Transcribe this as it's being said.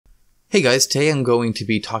Hey guys, today I'm going to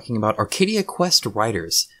be talking about Arcadia Quest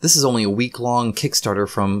Riders. This is only a week-long Kickstarter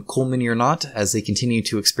from Cool Mini or Not as they continue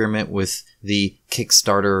to experiment with the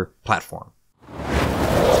Kickstarter platform.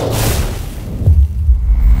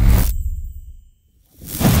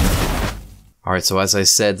 Alright, so as I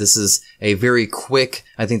said, this is a very quick,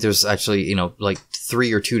 I think there's actually, like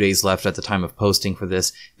 3 or 2 days left at the time of posting for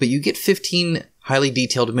this, but you get 15 highly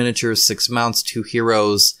detailed miniatures, 6 mounts, 2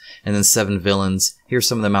 heroes, and then 7 villains. Here's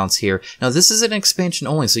some of the mounts here. Now this is an expansion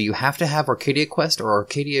only, so you have to have Arcadia Quest or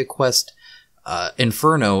Arcadia Quest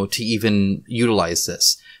Inferno to even utilize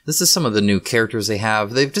this. This is some of the new characters they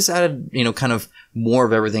have. They've just added, kind of more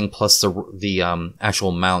of everything plus the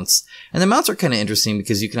actual mounts. And the mounts are kind of interesting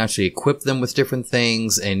because you can actually equip them with different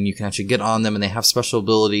things and you can actually get on them and they have special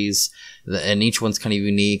abilities and each one's kind of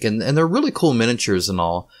unique and they're really cool miniatures and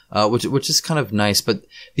all, which is kind of nice. But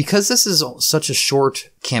because this is such a short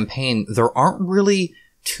campaign, there aren't really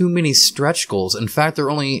too many stretch goals. In fact, there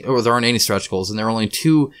aren't any stretch goals and there are only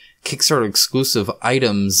 2 Kickstarter exclusive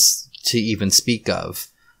items to even speak of.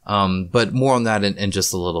 But more on that in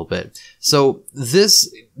just a little bit. So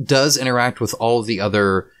this does interact with all of the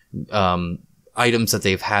other items that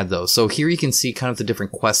they've had though. So here you can see kind of the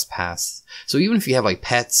different quest paths. So even if you have like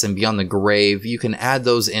pets and Beyond the Grave, you can add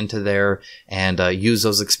those into there and use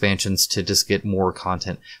those expansions to just get more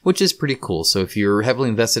content, which is pretty cool. So if you're heavily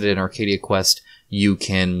invested in Arcadia Quest, you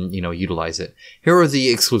can, utilize it. Here are the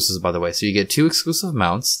exclusives, by the way. So you get 2 exclusive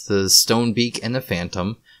mounts, the Stonebeak and the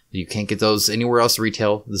Phantom. You can't get those anywhere else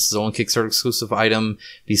retail. This is the only Kickstarter exclusive item.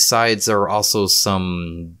 Besides, there are also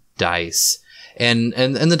some dice. And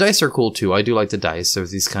the dice are cool too. I do like the dice.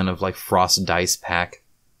 There's these kind of like Frost dice pack.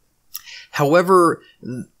 However,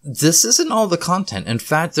 this isn't all the content. In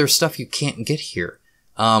fact, there's stuff you can't get here,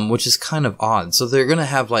 which is kind of odd. So they're going to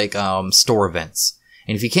have like store events.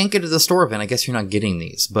 And if you can't get to the store event, I guess you're not getting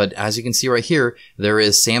these. But as you can see right here, there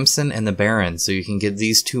is Samson and the Baron. So you can get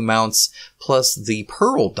these 2 mounts plus the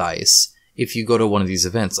Pearl dice if you go to one of these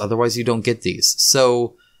events. Otherwise, you don't get these.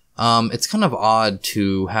 So it's kind of odd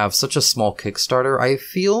to have such a small Kickstarter, I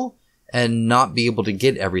feel, and not be able to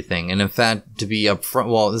get everything. And in fact, to be upfront,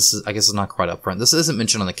 well, I guess it's not quite upfront. This isn't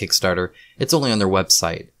mentioned on the Kickstarter. It's only on their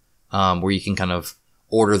website where you can kind of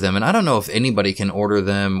order them. And I don't know if anybody can order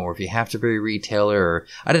them or if you have to be a retailer. Or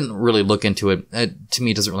I didn't really look into it. To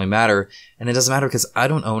me, it doesn't really matter. And it doesn't matter because I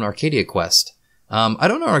don't own Arcadia Quest. I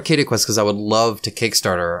don't own Arcadia Quest because I would love to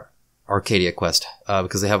Kickstarter Arcadia Quest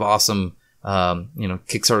because they have awesome,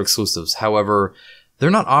 Kickstarter exclusives. However, they're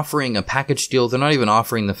not offering a package deal. They're not even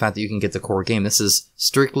offering the fact that you can get the core game. This is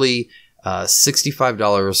strictly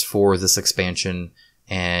 $65 for this expansion.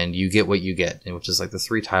 And you get what you get, which is like the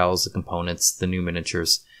 3 tiles, the components, the new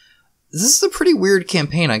miniatures. This is a pretty weird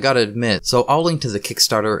campaign, I gotta admit. So I'll link to the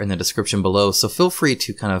Kickstarter in the description below. So feel free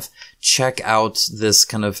to kind of check out this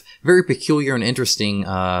kind of very peculiar and interesting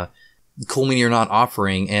Cool Mini or Not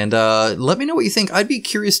offering. And let me know what you think. I'd be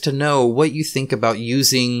curious to know what you think about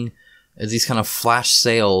using these kind of flash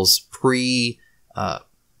sales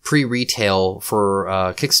pre-retail for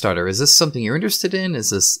Kickstarter. Is this something you're interested in? Is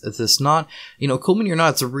this not? Cool Mini or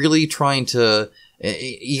Not, it's really trying to,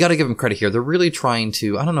 you gotta give them credit here. They're really trying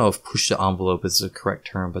to, I don't know if push the envelope is the correct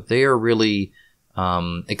term, but they are really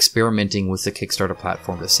experimenting with the Kickstarter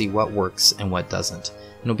platform to see what works and what doesn't.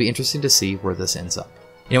 And it'll be interesting to see where this ends up.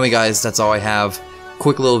 Anyway guys, that's all I have.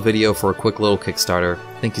 Quick little video for a quick little Kickstarter.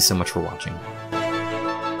 Thank you so much for watching.